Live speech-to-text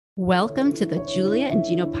Welcome to the Julia and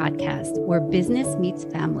Gino podcast, where business meets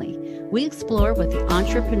family. We explore what the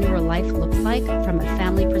entrepreneurial life looks like from a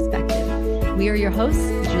family perspective. We are your hosts,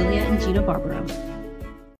 Julia and Gino Barbaro.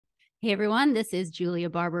 Hey everyone, this is Julia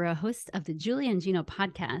Barbaro, host of the Julia and Gino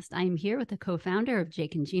podcast. I am here with the co-founder of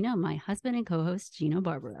Jake and Gino, my husband and co-host, Gino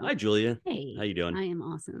Barbaro. Hi, Julia. Hey, how you doing? I am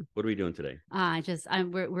awesome. What are we doing today?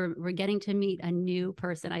 We're getting to meet a new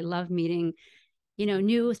person. I love meeting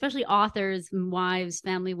new, especially authors, wives,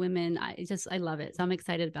 family women. I love it. So I'm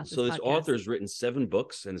excited about this. So this podcast. author's written 7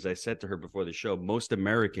 books. And as I said to her before the show, most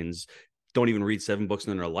Americans don't even read 7 books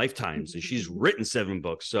in their lifetimes. And she's written 7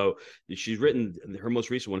 books. So she's written her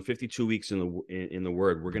most recent one, 52 Weeks in the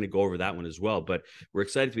Word. We're going to go over that one as well. But we're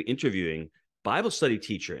excited to be interviewing Bible study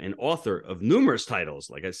teacher and author of numerous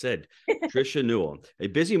titles, like I said, Trillia Newbell. A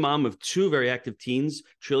busy mom of 2 very active teens,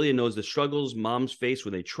 Trillia knows the struggles moms face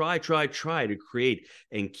when they try to create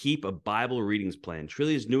and keep a Bible readings plan.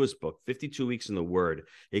 Trillia's newest book, 52 Weeks in the Word,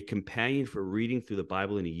 a companion for reading through the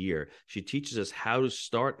Bible in a year. She teaches us how to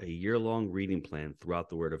start a year-long reading plan throughout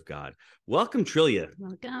the Word of God. Welcome, Trillia.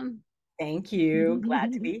 Welcome. Thank you.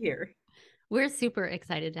 Glad to be here. We're super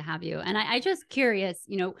excited to have you. And I just curious,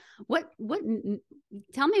 what,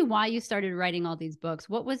 tell me why you started writing all these books.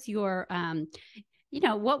 What was your,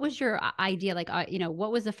 what was your idea? Like,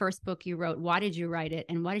 what was the first book you wrote? Why did you write it?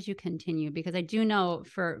 And why did you continue? Because I do know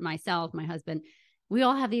for myself, my husband, we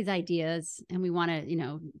all have these ideas and we want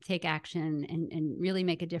to, take action and really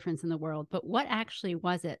make a difference in the world. But what actually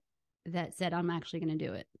was it that said, I'm actually going to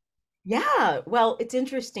do it? Yeah, well, it's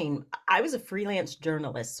interesting. I was a freelance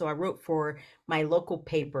journalist, so I wrote for my local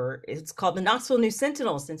paper. It's called the Knoxville News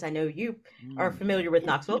Sentinel, since I know you are familiar with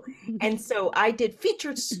Knoxville. And so I did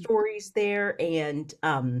featured stories there, and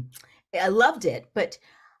I loved it. But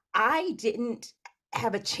I didn't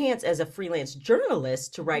have a chance as a freelance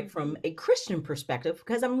journalist to write from a Christian perspective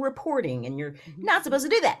because I'm reporting, and you're not supposed to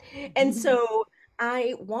do that. And so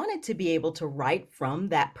I wanted to be able to write from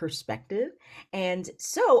that perspective. And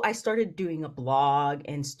so I started doing a blog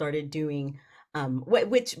and started doing,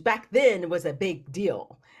 which back then was a big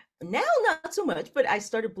deal. Now, not so much, but I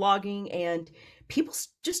started blogging and people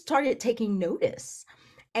just started taking notice.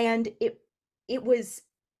 And it was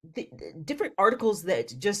the different articles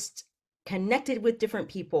that just connected with different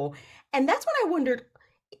people. And that's when I wondered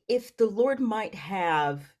if the Lord might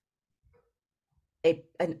have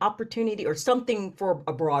an opportunity or something for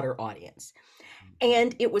a broader audience.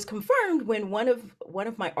 And it was confirmed when one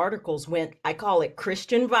of my articles went, I call it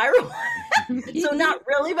Christian viral. So not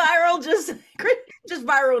really viral, just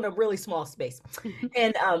viral in a really small space.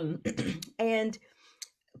 And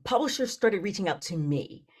publishers started reaching out to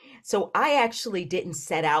me. So I actually didn't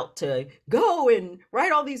set out to go and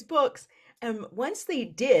write all these books. And once they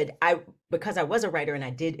did, because I was a writer and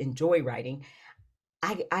I did enjoy writing,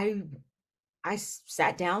 I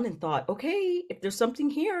sat down and thought, okay, if there's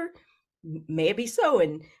something here, may it be so.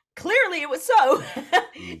 And clearly it was so.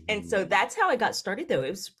 And so that's how I got started, though.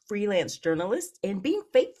 It was freelance journalist and being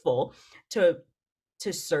faithful to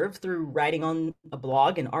serve through writing on a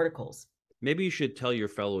blog and articles. Maybe you should tell your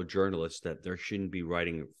fellow journalists that there shouldn't be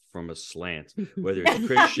writing from a slant, whether it's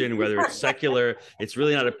Christian, whether it's secular. It's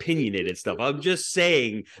really not opinionated stuff. I'm just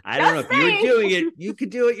saying, I don't know if you were doing it, you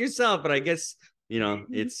could do it yourself, but I guess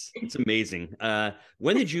it's amazing.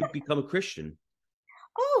 When did you become a Christian?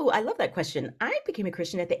 Oh, I love that question. I became a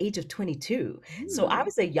Christian at the age of 22. So I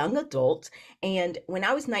was a young adult. And when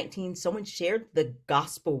I was 19, someone shared the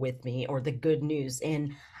gospel with me, or the good news.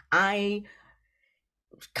 And I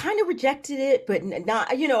kind of rejected it, but not,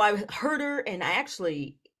 I heard her, and I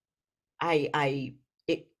actually, I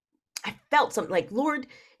felt something like, Lord,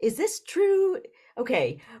 is this true?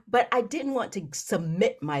 Okay, but I didn't want to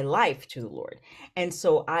submit my life to the Lord. And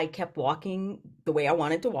so I kept walking the way I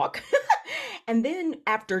wanted to walk. And then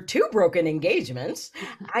after 2 broken engagements,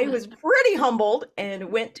 I was pretty humbled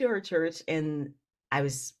and went to her church, and I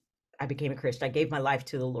became a Christian. I gave my life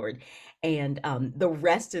to the Lord, and the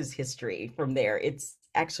rest is history from there. It's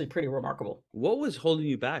actually pretty remarkable. What was holding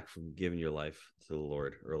you back from giving your life to the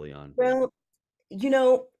Lord early on? Well,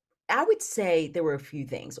 I would say there were a few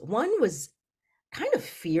things. One was kind of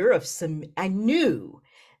fear of I knew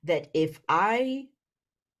that if I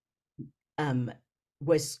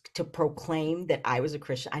was to proclaim that I was a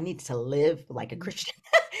Christian, I needed to live like a Christian.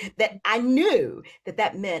 That I knew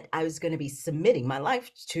that meant I was going to be submitting my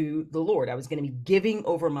life to the Lord. I was going to be giving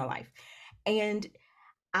over my life. And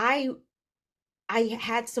I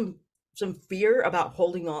had some fear about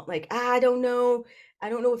holding on, like, I don't know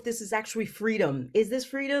if this is actually freedom. Is this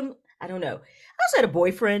freedom? I don't know. I also had a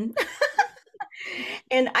boyfriend.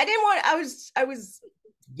 And I didn't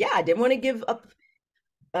want to give up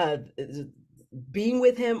uh, being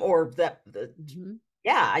with him, or that Mm-hmm.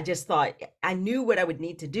 yeah, I just thought I knew what I would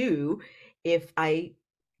need to do if I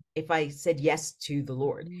said yes to the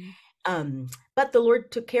Lord. Mm-hmm. But the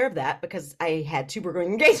Lord took care of that because I had two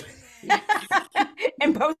burgeoning engagements,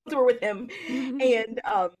 and both were with him.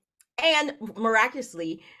 And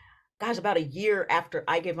miraculously, gosh, about a year after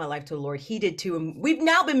I gave my life to the Lord, he did too. And we've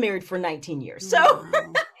now been married for 19 years. So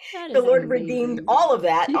Wow. That the is Lord redeemed amazing. all of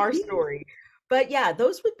that, our story. But yeah,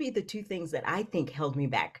 those would be the two things that I think held me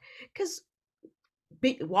back, because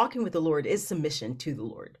walking with the Lord is submission to the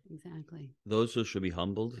Lord. Exactly. Those who shall be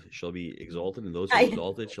humbled shall be exalted, and those who are I,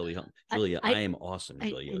 exalted shall be humbled. Julia, I am awesome, I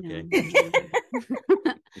Julia. know.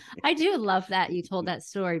 Okay. I do love that you told that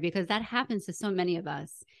story, because that happens to so many of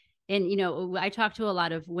us. And, I talk to a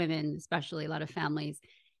lot of women, especially a lot of families,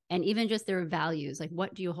 and even just their values. Like,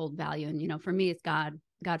 what do you hold value? And, for me, it's God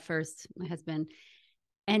first, my husband.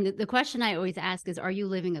 And the question I always ask is, are you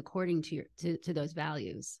living according to to those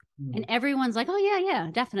values? And everyone's like, oh, yeah,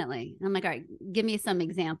 definitely. And I'm like, all right, give me some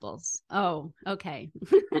examples. Oh, okay.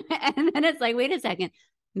 And then it's like, wait a second,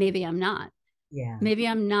 maybe I'm not. yeah. Maybe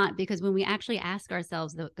I'm not, because when we actually ask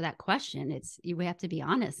ourselves that question, we have to be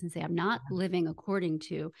honest and say, I'm not living according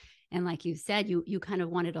to. And like you said, you kind of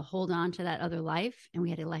wanted to hold on to that other life, and we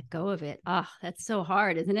had to let go of it. Oh, that's so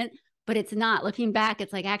hard, isn't it? But it's not. Looking back,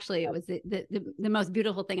 it's like, actually, it was the most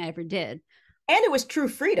beautiful thing I ever did. And it was true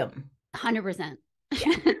freedom. 100%.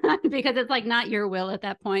 Yeah. Because it's like not your will at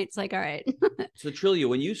that point. It's like, all right. So Trillia,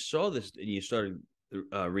 when you saw this and you started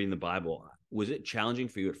reading the Bible, was it challenging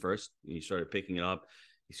for you at first? You started picking it up,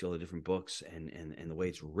 you see all the different books and the way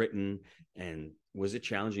it's written, and was it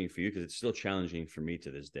challenging for you? Because it's still challenging for me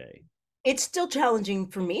to this day. It's still challenging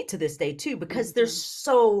for me to this day too, because there's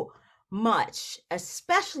so much,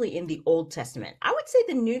 especially in the Old Testament. I would say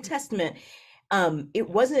the New Testament, it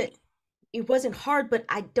wasn't hard, but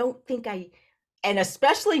I don't think and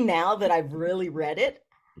especially now that I've really read it,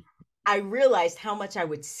 I realized how much I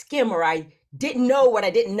would skim, or I didn't know what I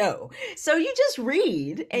didn't know. So you just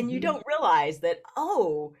read and you don't realize that,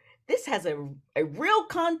 oh, this has a real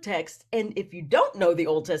context. And if you don't know the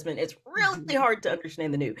Old Testament, it's really hard to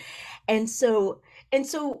understand the New. And so,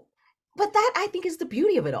 but that, I think, is the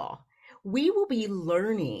beauty of it all. We will be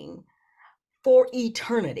learning for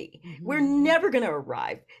eternity. We're never going to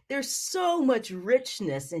arrive. There's so much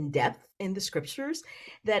richness and depth in the scriptures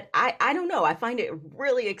that I don't know. I find it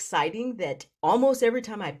really exciting that almost every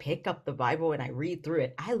time I pick up the Bible and I read through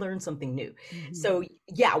it, I learn something new. So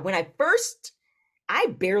yeah, when I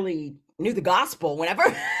barely knew the gospel whenever.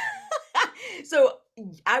 So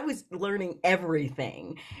I was learning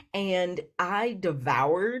everything, and I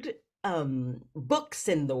devoured books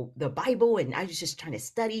and the Bible, and I was just trying to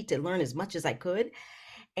study to learn as much as I could.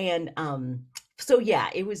 And so yeah,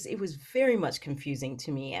 it was very much confusing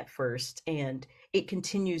to me at first, and it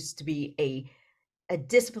continues to be a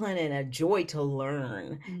discipline and a joy to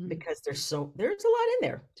learn, because there's a lot in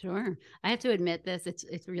there. Sure. I have to admit this.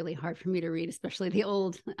 It's really hard for me to read, especially the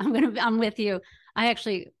old. I'm with you. I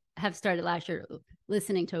actually have started last year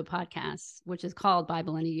listening to a podcast, which is called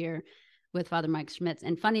Bible in a Year, with Father Mike Schmitz.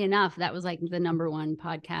 And funny enough, that was like the #1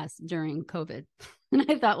 podcast during COVID. And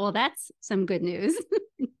I thought, well, that's some good news.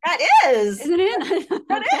 That is. Isn't it?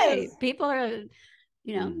 That Okay. is. People are, a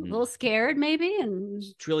little scared maybe. And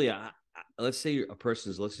Trillia, let's say a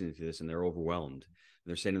person is listening to this and they're overwhelmed.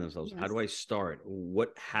 They're saying to themselves, how do I start?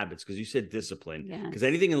 What habits? Because you said discipline. Because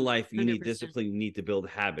anything in life, you need 100%. Discipline, you need to build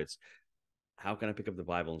habits. How can I pick up the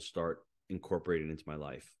Bible and start incorporating it into my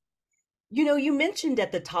life? You mentioned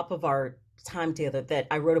at the top of our time together that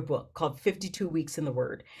I wrote a book called 52 Weeks in the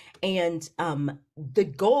Word. And the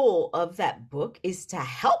goal of that book is to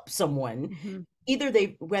help someone, whether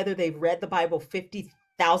they've read the Bible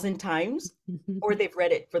 50,000 times or they've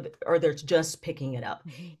read it or they're just picking it up.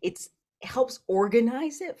 It helps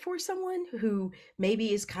organize it for someone who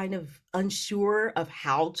maybe is kind of unsure of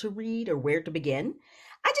how to read or where to begin.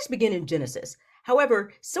 I just begin in Genesis.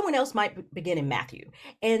 However, someone else might begin in Matthew,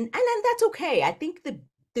 and that's okay. I think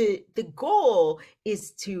the goal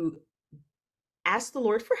is to ask the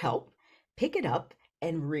Lord for help, pick it up,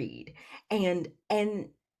 and read. And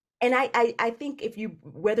I think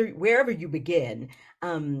wherever you begin,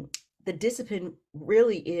 the discipline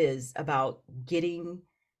really is about getting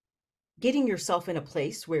yourself in a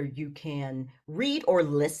place where you can read or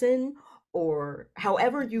listen, or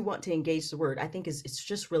however you want to engage the word. I think it's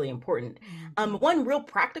just really important. One real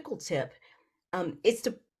practical tip is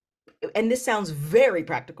to, and this sounds very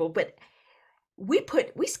practical, but we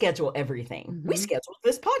schedule everything. We schedule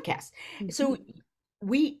this podcast. So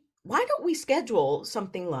why don't we schedule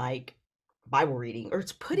something like Bible reading, or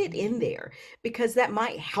to put it in there, because that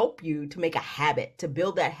might help you to make a habit, to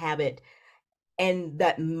build that habit and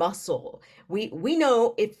that muscle. We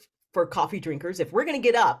know, if for coffee drinkers, if we're going to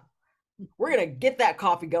get up, we're going to get that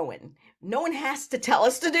coffee going. No one has to tell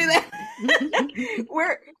us to do that.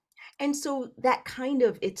 And so that kind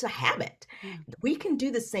of, it's a habit. Yeah. We can do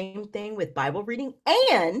the same thing with Bible reading,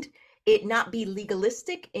 and it not be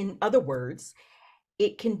legalistic. In other words,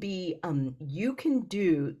 it can be, you can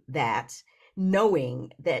do that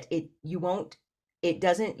knowing that you won't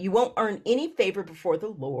earn any favor before the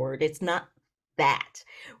Lord. It's not that.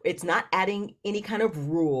 It's not adding any kind of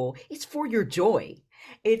rule. It's for your joy.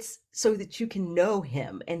 It's so that you can know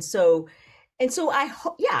him. And so I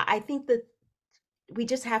hope, yeah, I think that we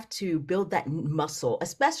just have to build that muscle,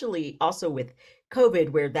 especially also with COVID,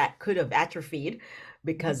 where that could have atrophied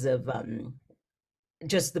because of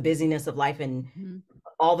just the busyness of life and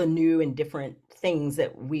all the new and different things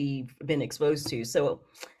that we've been exposed to. So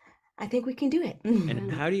I think we can do it.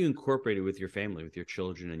 And how do you incorporate it with your family, with your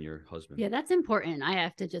children and your husband? Yeah, that's important. I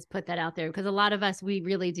have to just put that out there, because a lot of us, we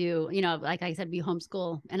really do, like I said, we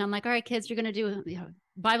homeschool, and I'm like, all right, kids, you're going to do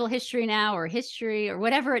Bible history now, or history, or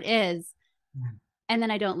whatever it is. And then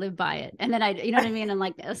I don't live by it. And then you know what I mean? I'm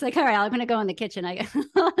like, it's like, all right, I'm going to go in the kitchen.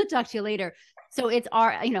 I'll talk to you later. So it's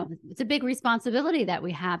it's a big responsibility that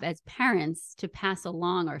we have as parents to pass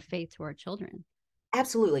along our faith to our children.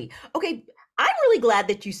 Absolutely. Okay. I'm really glad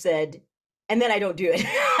that you said, and then I don't do it.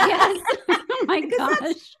 Yes. Oh my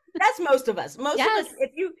gosh. That's most of us. Most Yes. of us,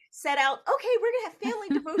 if you set out, okay, we're going to have family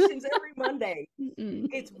devotions every Monday.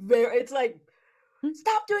 It's like,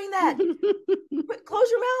 stop doing that. Close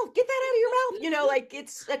your mouth. Get that out of your mouth. Like,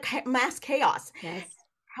 it's a mass chaos. Yes.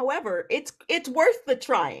 However, it's worth the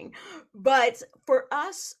trying. But for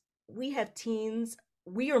us, we have teens.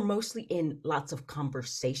 We are mostly in lots of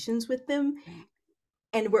conversations with them,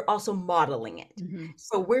 and we're also modeling it.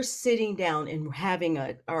 So we're sitting down and having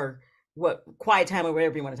our quiet time, or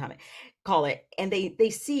whatever you want to call it. And they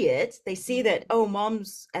see it. They see that, oh,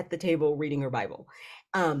 mom's at the table reading her Bible.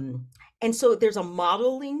 And so there's a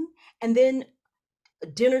modeling, and then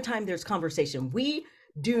dinner time, there's conversation. We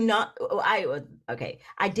do not, I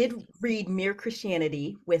did read Mere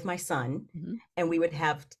Christianity with my son, and we would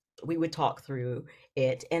talk through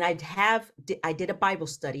it. And I did a Bible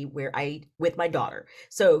study with my daughter.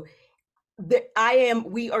 So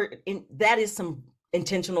that is some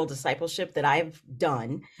intentional discipleship that I've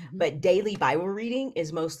done, but daily Bible reading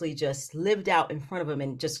is mostly just lived out in front of them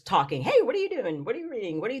and just talking. Hey, what are you doing? What are you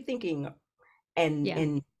reading? What are you thinking?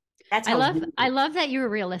 And that's how I love that you're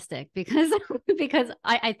realistic, because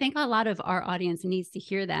I think a lot of our audience needs to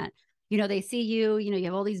hear that. They see you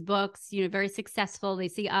have all these books, very successful. They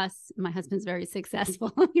see us. My husband's very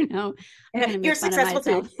successful, You're successful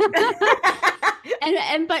too.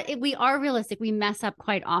 But we are realistic. We mess up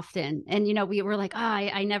quite often. And, we were like,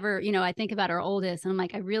 I never, I think about our oldest, and I'm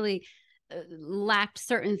like, I really lacked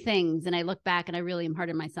certain things. And I look back and I really am hard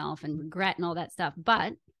on myself and regret and all that stuff.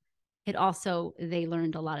 But they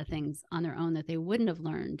learned a lot of things on their own that they wouldn't have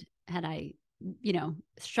learned had I,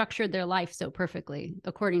 structured their life so perfectly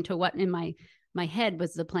according to what in my head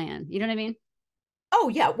was the plan. You know what I mean? Oh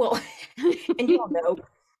yeah. Well, and you all know,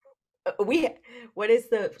 what is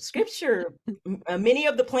the scripture? Many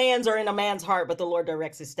of the plans are in a man's heart, but the Lord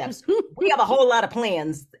directs his steps. We have a whole lot of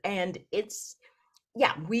plans, and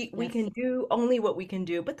we can do only what we can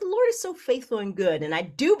do, but the Lord is so faithful and good. And I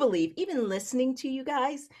do believe, even listening to you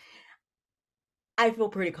guys, I feel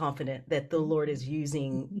pretty confident that the Lord is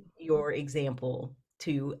using your example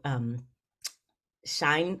to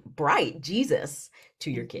shine bright Jesus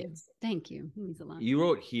to your kids. Thank you. It means a lot. You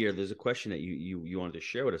wrote here, there's a question that you wanted to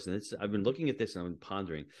share with us, and I've been looking at this and I've been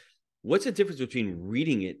pondering, what's the difference between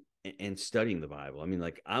reading it and studying the Bible? I mean,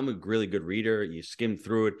 like, I'm a really good reader. You skim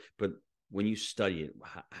through it, but when you study it,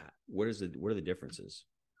 what are the differences?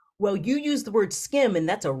 Well, you use the word skim, and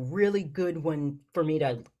that's a really good one for me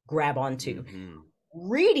to grab onto.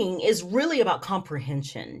 Reading is really about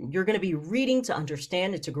comprehension. You're going to be reading to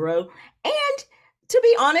understand and to grow. And to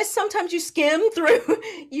be honest, sometimes you skim through,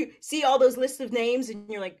 you see all those lists of names, and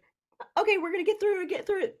you're like, okay, we're going to get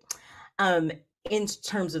through it. In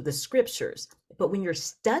terms of the scriptures. But when you're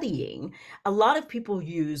studying, a lot of people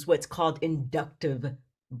use what's called inductive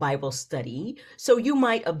Bible study. So you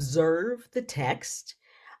might observe the text.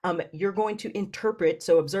 You're going to interpret.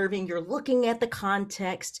 So observing, you're looking at the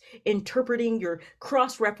context, interpreting, you're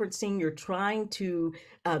cross-referencing, you're trying to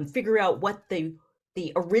figure out what the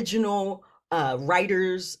original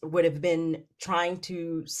writers would have been trying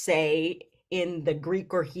to say in the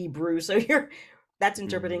Greek or Hebrew. So that's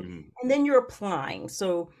interpreting. And then you're applying.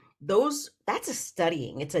 So that's a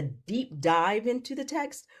studying. It's a deep dive into the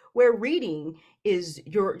text, where reading is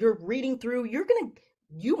you're reading through,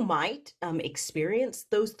 you might experience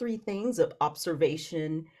those three things of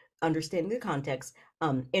observation, understanding the context,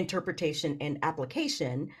 interpretation, and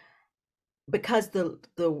application, because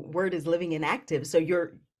the word is living and active. So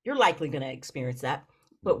you're likely going to experience that.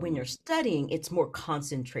 But when you're studying, it's more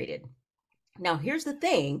concentrated. Now, here's the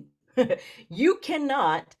thing. You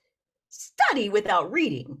cannot study without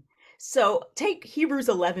reading. So take Hebrews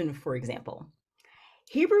 11, for example.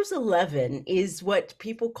 Hebrews 11 is what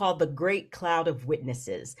people call the great cloud of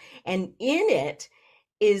witnesses. And in it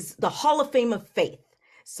is the Hall of Fame of faith.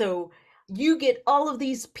 So you get all of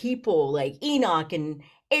these people like Enoch and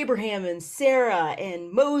Abraham and Sarah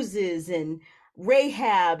and Moses and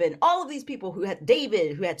Rahab and all of these people who had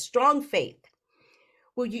David, who had strong faith.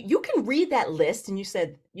 Well, you can read that list and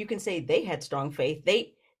you can say they had strong faith.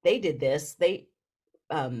 They did this.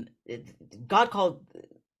 God called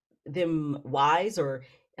them wise, or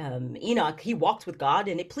Enoch, he walked with God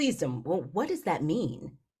and it pleased him. Well, what does that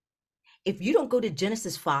mean? If you don't go to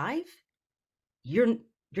Genesis 5, you're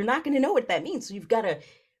not going to know what that means. So you've got to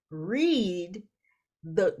read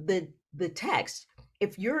the text.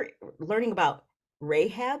 If you're learning about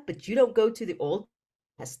Rahab, but you don't go to the Old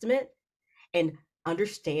Testament and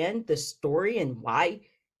understand the story and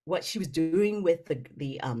what she was doing with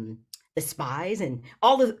the spies and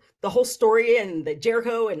all the whole story and the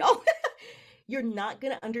Jericho and all, you're not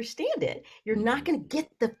going to understand it. You're not going to get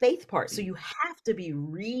the faith part. So you have to be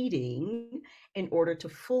reading in order to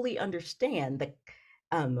fully understand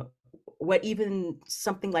what even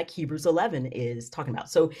something like Hebrews 11 is talking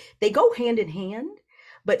about. So they go hand in hand,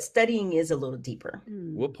 but studying is a little deeper.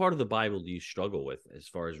 What part of the Bible do you struggle with as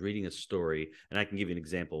far as reading a story? And I can give you an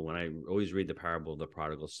example. When I always read the parable of the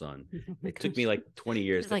prodigal son, it took me like 20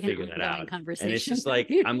 years to figure that out. And it's just like,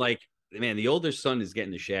 I'm like, man, the older son is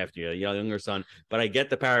getting the shaft, the younger son, but I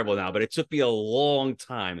get the parable now. But it took me a long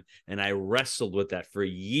time, and I wrestled with that for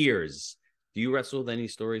years. Do you wrestle with any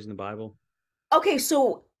stories in the Bible? Okay,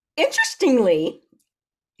 so interestingly,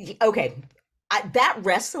 that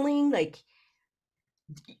wrestling, like,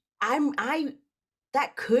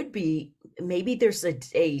 that could be, maybe there's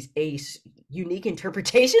a unique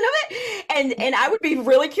interpretation of it, and I would be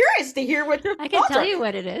really curious to hear what your I can tell you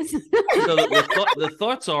what it is. So the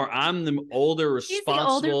thoughts are, I'm the older, responsible,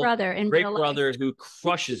 he's the older brother in great brother who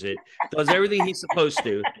crushes it, does everything he's supposed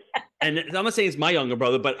to. And I'm not saying it's my younger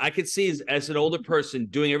brother, but I could see as an older person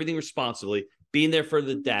doing everything responsibly, being there for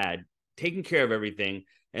the dad, taking care of everything.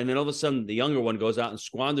 And then all of a sudden, the younger one goes out and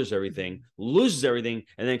squanders everything, loses everything,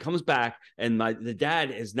 and then comes back. And the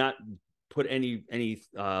dad has not put any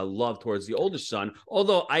love towards the older son.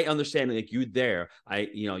 Although I understand, like, you there,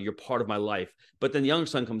 you're part of my life. But then the younger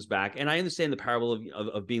son comes back, and I understand the parable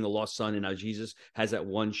of being the lost son, and how Jesus has that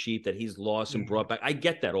one sheep that he's lost and brought back. I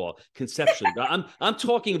get that all conceptually. But I'm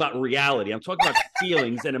talking about reality. I'm talking about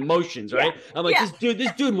feelings and emotions, right? Yeah. I'm like,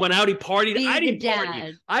 this dude went out, he partied. I didn't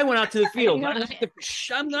party. I went out to the field.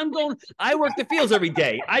 I work the fields every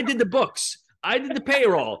day. I did the books. I did the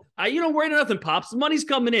payroll. You don't worry nothing, Pops. The money's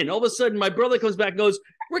coming in. All of a sudden, my brother comes back and goes,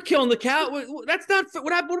 we're killing the cow. That's not,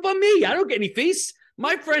 what about me? I don't get any feasts.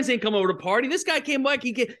 My friends ain't come over to party. This guy came back.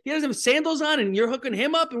 He doesn't have sandals on, and you're hooking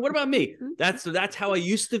him up. And what about me? That's how I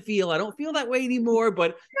used to feel. I don't feel that way anymore,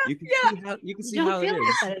 but you can see how it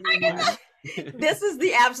is. This is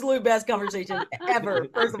the absolute best conversation ever,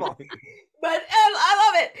 first of all. But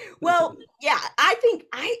I love it. Well, yeah, I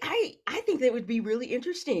think that would be really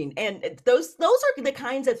interesting. And those are the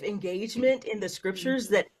kinds of engagement in the scriptures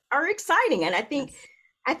that are exciting. And I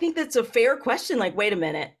think that's a fair question. Like, wait a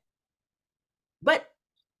minute. But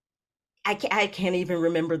I can't even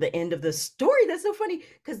remember the end of the story. That's so funny,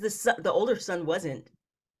 because the older son wasn't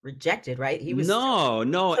rejected, right? He was no,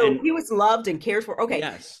 so and he was loved and cared for. Okay,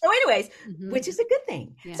 yes. So anyways, which is a good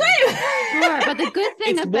thing. Yeah. So anyway, sure, but the good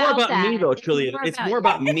thing it's more about me though, Trillia. It's more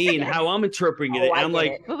about me and how I'm interpreting it. And I'm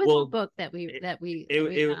like, what was the book that we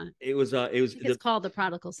it was it's called The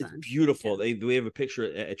Prodigal Son. It's beautiful. We have a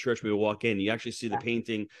picture at church. We walk in, you actually see the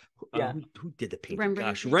painting. Who did the painting?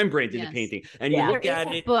 Rembrandt did the painting, and you look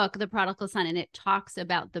at it. Book, The Prodigal Son, and it talks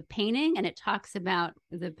about the painting, and it talks about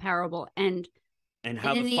the parable, and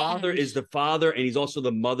how the father is the father, and he's also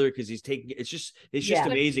the mother, because he's taking it's just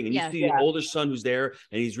amazing. And you see the older son who's there,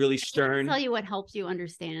 and he's really stern. I'll tell you what helps you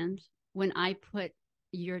understand. When I put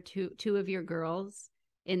your two of your girls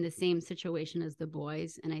in the same situation as the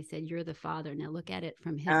boys, and I said, you're the father, now look at it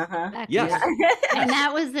from his perspective. Yes. And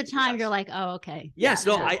that was the time you're like, oh, okay. Yes,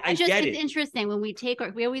 no, I just, get it's it. Interesting when we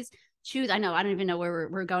always choose. I know, I don't even know where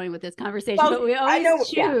we're going with this conversation, Well, but we always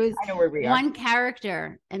choose I know where we are. one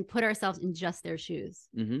character and put ourselves in just their shoes.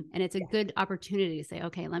 Mm-hmm. And it's a good opportunity to say,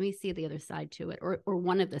 okay, let me see the other side to it, or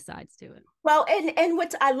one of the sides to it. Well, and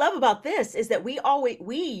what I love about this is that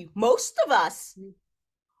most of us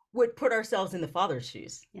would put ourselves in the father's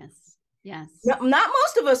shoes. Yes. Yes. No, not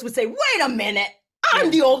most of us would say, wait a minute,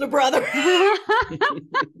 I'm the older brother.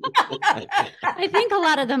 I think a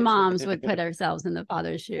lot of the moms would put ourselves in the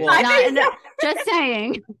father's shoes. Well, just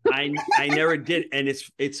saying. I never did. And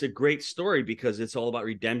it's a great story because it's all about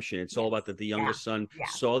redemption. It's all about that the younger son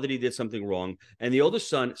saw that he did something wrong. And the older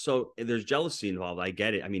son, so there's jealousy involved. I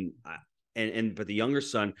get it. I mean, but the younger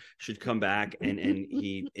son should come back and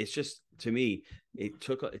it's just, to me, it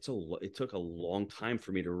took a long time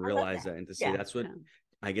for me to realize that and to say that's what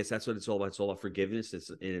I guess that's what it's all about. It's all about forgiveness.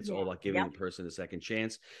 It's all about giving the person a second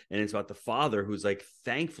chance. And it's about the father who's like,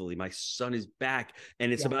 thankfully, my son is back.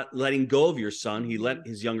 And it's about letting go of your son. He let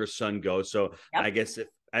his younger son go. So I guess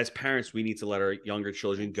as parents, we need to let our younger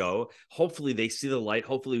children go. Hopefully they see the light.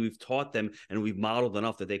 Hopefully we've taught them and we've modeled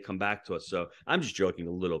enough that they come back to us. So I'm just joking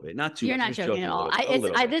a little bit, not too You're much. not joking at all.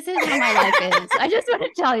 This is how my life is. I just want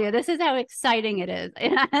to tell you, this is how exciting it is.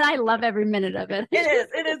 And I love every minute of it. It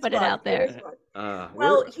is. Put it out there.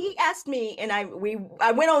 Well, he asked me and I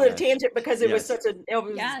went on a tangent because it was such a,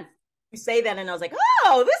 you say that and I was like,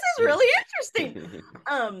 oh, this is really interesting.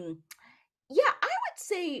 I would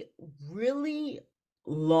say really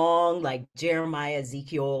long, like Jeremiah,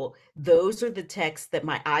 Ezekiel, those are the texts that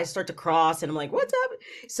my eyes start to cross and I'm like, what's up?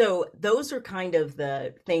 So those are kind of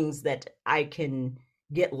the things that I can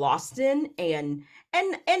get lost in, and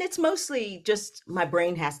it's mostly just my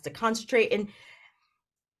brain has to concentrate,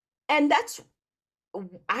 and that's,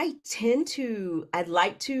 I'd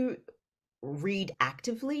like to read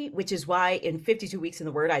actively, which is why in 52 Weeks in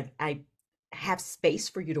the Word I have space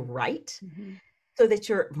for you to write. So that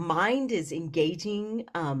your mind is engaging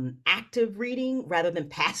active reading rather than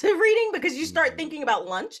passive reading, because you start thinking about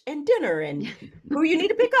lunch and dinner and who you need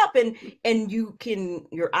to pick up, and you can,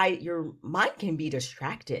 your mind can be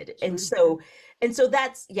distracted. And so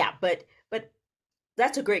that's, but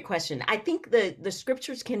that's a great question. I think the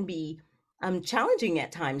scriptures can be challenging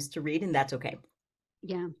at times to read, and that's okay.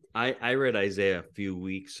 Yeah. I read Isaiah a few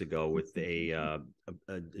weeks ago with a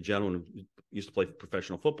gentleman who used to play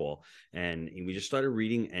professional football, and we just started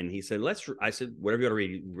reading, and he said, I said, whatever you got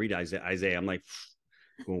to read Isaiah. I'm like,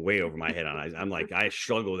 going way over my head on Isaiah. I'm like, I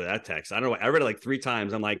struggle with that text. I don't know. I read it like 3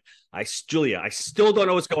 times. I'm like, Julia, I still don't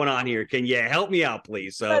know what's going on here. Can you help me out,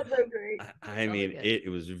 please? So, that's so great. I mean, it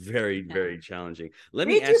was very, very challenging. Let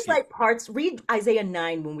me ask just you, like parts. Read Isaiah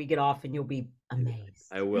 9 when we get off, and you'll be amazed.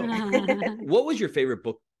 I will. What was your favorite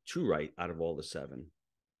book to write out of all the 7?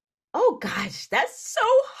 Oh gosh, that's so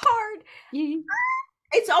hard.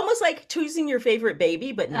 It's almost like choosing your favorite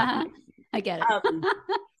baby, but not. I get it.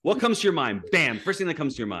 What comes to your mind? Bam. First thing that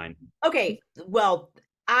comes to your mind. Okay. Well,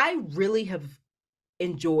 I really have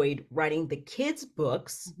enjoyed writing the kids'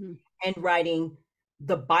 books and writing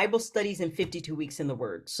the Bible studies and 52 Weeks in the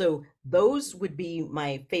Word. So those would be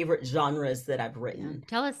my favorite genres that I've written.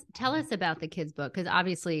 Tell us about the kids' book, because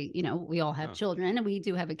obviously, we all have children, and we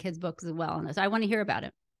do have a kids' book as well. So I want to hear about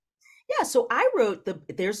it. Yeah. So I wrote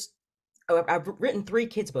I've written 3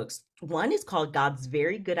 kids' books. One is called God's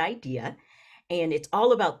Very Good Idea. And it's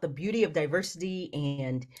all about the beauty of diversity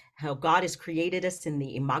and how God has created us in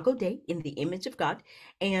the imago Dei, in the image of God.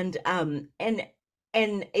 And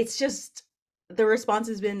it's just, the response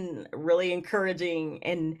has been really encouraging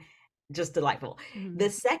and just delightful. The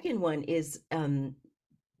second one is the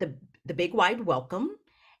Big Wide Welcome,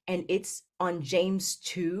 and it's on James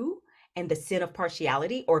 2 and the sin of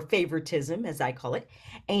partiality, or favoritism, as I call it.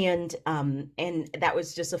 And that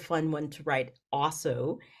was just a fun one to write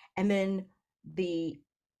also. And then the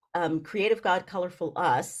Creative God, Colorful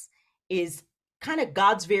Us is kind of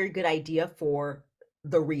God's very good idea for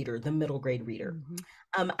the reader, the middle grade reader.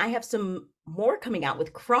 I have some more coming out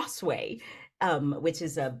with Crossway, which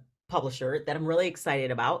is a publisher that I'm really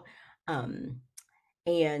excited about.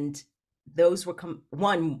 And those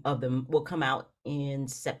one of them will come out in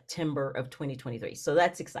September of 2023. So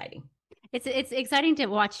that's exciting. It's exciting to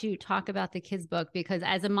watch you talk about the kids' book, because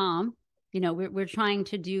as a mom, we're trying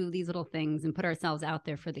to do these little things and put ourselves out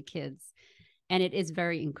there for the kids. And it is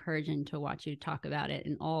very encouraging to watch you talk about it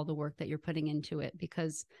and all the work that you're putting into it,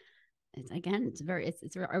 because it's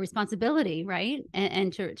a responsibility, right?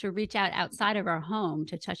 And to reach out outside of our home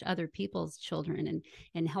to touch other people's children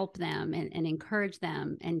and help them and encourage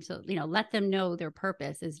them. And so, let them know their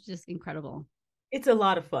purpose is just incredible. It's a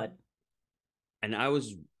lot of fun. And I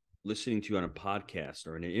was listening to you on a podcast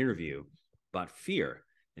or in an interview about fear.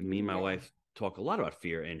 And me and my wife talk a lot about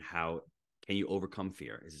fear and how can you overcome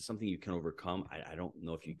fear? Is it something you can overcome? I don't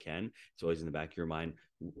know if you can. It's always in the back of your mind.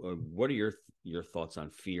 What are your thoughts on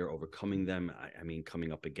fear, overcoming them? I mean,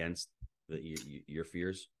 coming up against your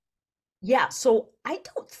fears? Yeah, so I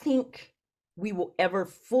don't think we will ever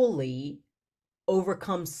fully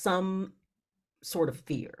overcome some sort of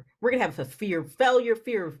fear. We're going to have a fear of failure,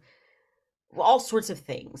 fear of all sorts of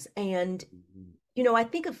things. And, I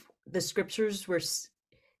think of the scriptures where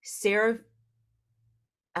Sarah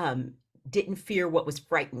didn't fear what was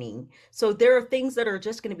frightening. So there are things that are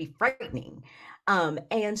just going to be frightening.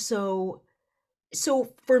 And so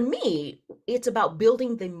for me, it's about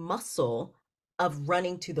building the muscle of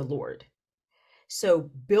running to the Lord. So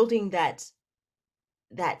building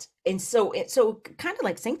so kind of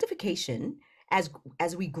like sanctification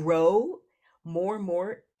as we grow more and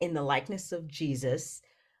more in the likeness of Jesus,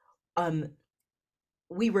 um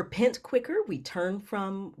we repent quicker, we turn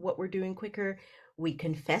from what we're doing quicker, we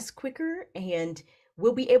confess quicker, and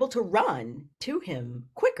we'll be able to run to him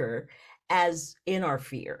quicker as in our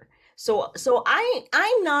fear.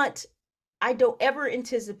 I don't ever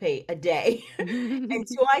anticipate a day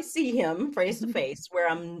until I see him face to face where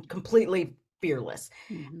I'm completely fearless.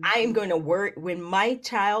 I am going to work when my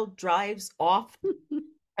child drives off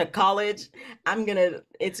to college.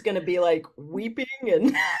 It's gonna be like weeping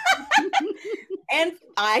and and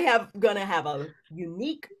I have gonna have a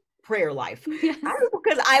unique prayer life. Yes.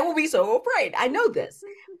 Because I will be so afraid. I know this,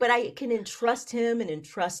 but I can entrust him and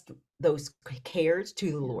entrust those cares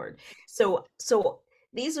to the Lord. So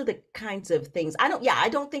these are the kinds of things. I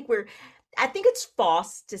don't think I think it's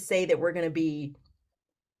false to say that we're going to be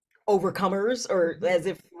overcomers or as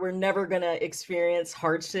if we're never going to experience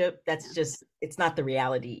hardship. That's just, it's not the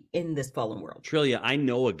reality in this fallen world. Trillia, I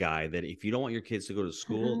know a guy that if you don't want your kids to go to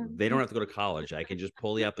school, they don't have to go to college. I can just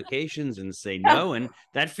pull the applications and say no, and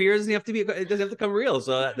that fear doesn't have to it doesn't have to come real.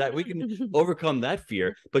 So that we can overcome that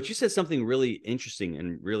fear. But you said something really interesting,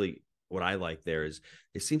 and really what I like there is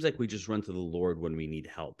it seems like we just run to the Lord when we need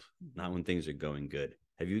help, not when things are going good.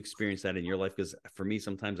 Have you experienced that in your life? Because for me,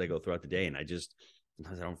 sometimes I go throughout the day and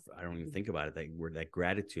sometimes I don't even think about it. That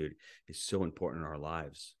gratitude is so important in our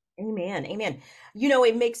lives. Amen. Amen.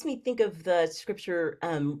 It makes me think of the scripture,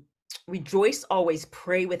 rejoice always,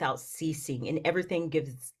 pray without ceasing, and everything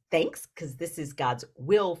gives thanks because this is God's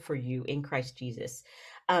will for you in Christ Jesus.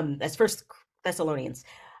 That's First Thessalonians.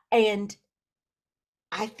 And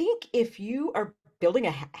I think if you are building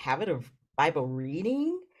a habit of Bible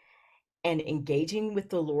reading and engaging with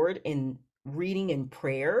the Lord in reading and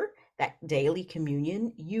prayer, that daily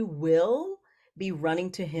communion, you will be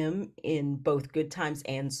running to him in both good times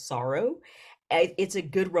and sorrow. It's a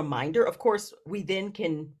good reminder. Of course, we then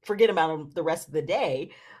can forget about him the rest of the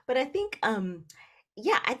day. But I think,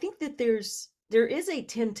 I think that there is a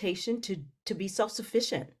temptation to be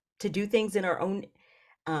self-sufficient, to do things in our own,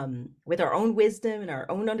 with our own wisdom and our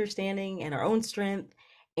own understanding and our own strength,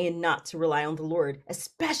 and not to rely on the Lord,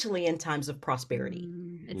 especially in times of prosperity.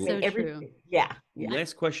 It's so true. Yeah.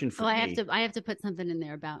 Last question for me. I have to put something in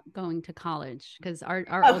there about going to college because our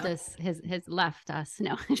oldest has left us.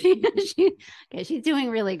 No, she's doing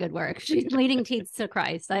really good work. She's leading teens to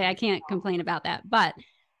Christ. I can't complain about that, but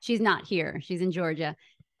she's not here. She's in Georgia.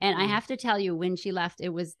 And I have to tell you, when she left, it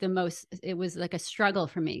was like a struggle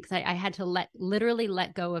for me because I had to literally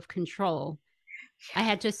let go of control. I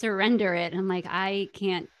had to surrender it. I'm like, I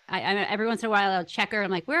can't, every once in a while I'll check her.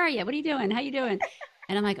 I'm like, where are you? What are you doing? How you doing?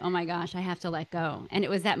 And I'm like, oh my gosh, I have to let go. And it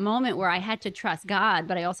was that moment where I had to trust God,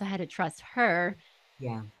 but I also had to trust her.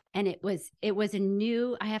 Yeah. And it was a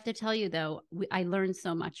new, I have to tell you though, I learned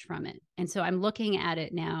so much from it. And so I'm looking at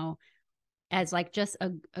it now as like just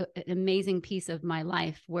an amazing piece of my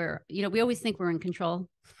life where, we always think we're in control.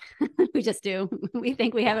 We just do. We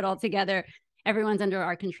think we have it all together. Everyone's under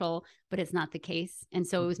our control, but it's not the case. And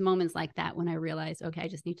so it was moments like that when I realized, okay, I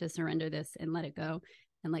just need to surrender this and let it go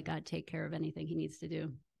and let God take care of anything he needs to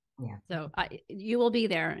do. Yeah. So you will be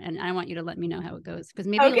there, and I want you to let me know how it goes, because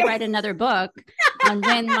maybe you'll write another book on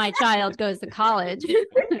when my child goes to college,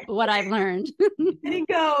 what I've learned. Didn't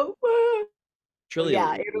go.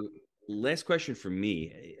 Trillia, last question for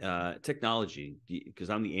me. Technology,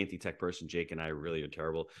 because I'm the anti-tech person. Jake and I really are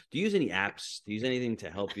terrible. Do you use any apps? Do you use anything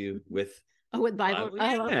to help you with? Oh, with Bible?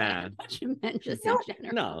 Yeah. Just in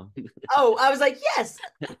general. No. Oh, I was like, yes.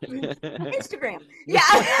 Instagram. Yeah.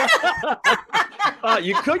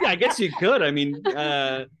 You could. I guess you could. I mean,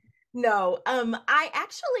 no. I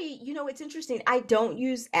actually, it's interesting. I don't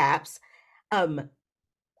use apps.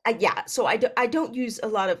 So I don't use a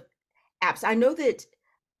lot of apps. I know that.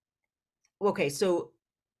 Okay, so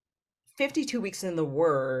 52 weeks in the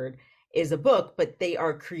Word is a book, but they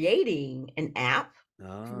are creating an app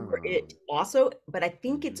for it also. But I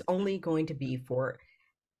think it's only going to be for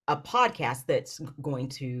a podcast that's going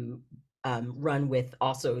to run with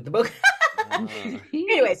also the book.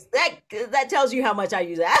 Anyways, that tells you how much I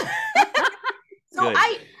use that. So Good.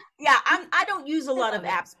 I don't use a lot of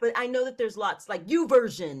apps, but I know that there's lots, like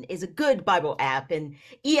YouVersion is a good Bible app, and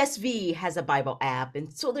ESV has a Bible app,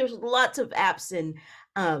 and so there's lots of apps, and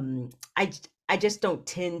I just don't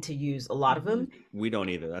tend to use a lot of them. We don't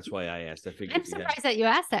either. That's why I asked. I figured. I'm surprised that you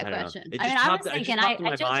asked that question. I was thinking, I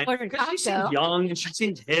just ordered Costco. She seems young and she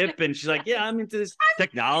seems hip, and she's like, yeah, I'm into this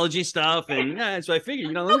technology stuff, and so I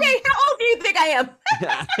figured, Okay, how old do you think I am?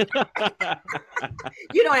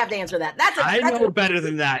 You don't have to answer that. I know better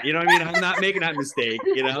than that. You know what I mean? I'm not making that mistake.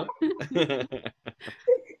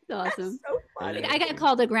 Awesome. So funny. I got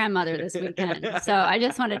called a grandmother this weekend, so I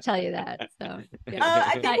just want to tell you that. So yeah.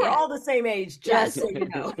 I think we're all the same age, just so you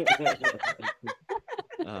know.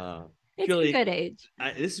 It's Julie, a good age.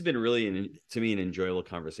 This has been really, to me, an enjoyable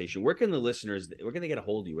conversation. Where can the listeners? Where can they get a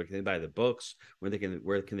hold of you? Where can they buy the books? Where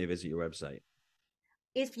can they visit your website?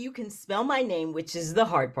 If you can spell my name, which is the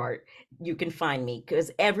hard part, you can find me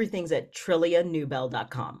because everything's at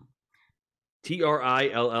trillianewbell.com.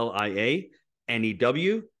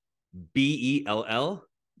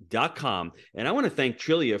 TRILLIANEWBELL.com. And I want to thank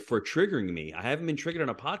Trillia for triggering me. I haven't been triggered on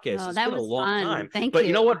a podcast. It's been a long time. Thank but you.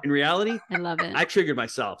 You know what? In reality, I love it. I triggered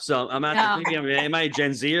myself. So I'm not thinking, am I a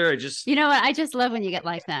Gen Zer? I just, you know what? I just love when you get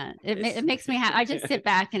like that. It makes me happy. I just sit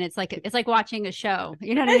back and it's like watching a show.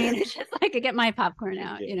 You know what I mean? It's just like I get my popcorn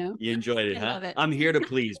out, You enjoyed it, I huh? love it. I'm here to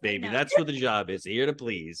please, baby. That's what the job is. Here to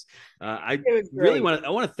please. I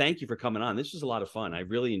want to thank you for coming on. This was a lot of fun. I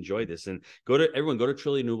really enjoyed this. And go to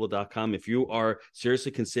trillianewbell.com if you are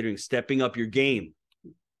seriously considering stepping up your game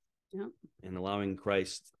and allowing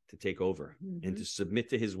Christ to take over and to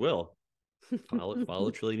submit to his will.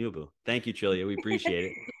 Follow Trillia Newbell. Thank you, Trillia. We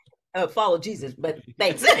appreciate it. Follow Jesus, but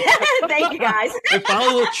thanks. Thank you, guys. And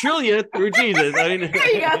follow Trillia through Jesus. I mean,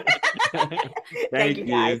 there you go. Thank you,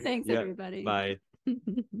 guys. Thanks, everybody. Bye.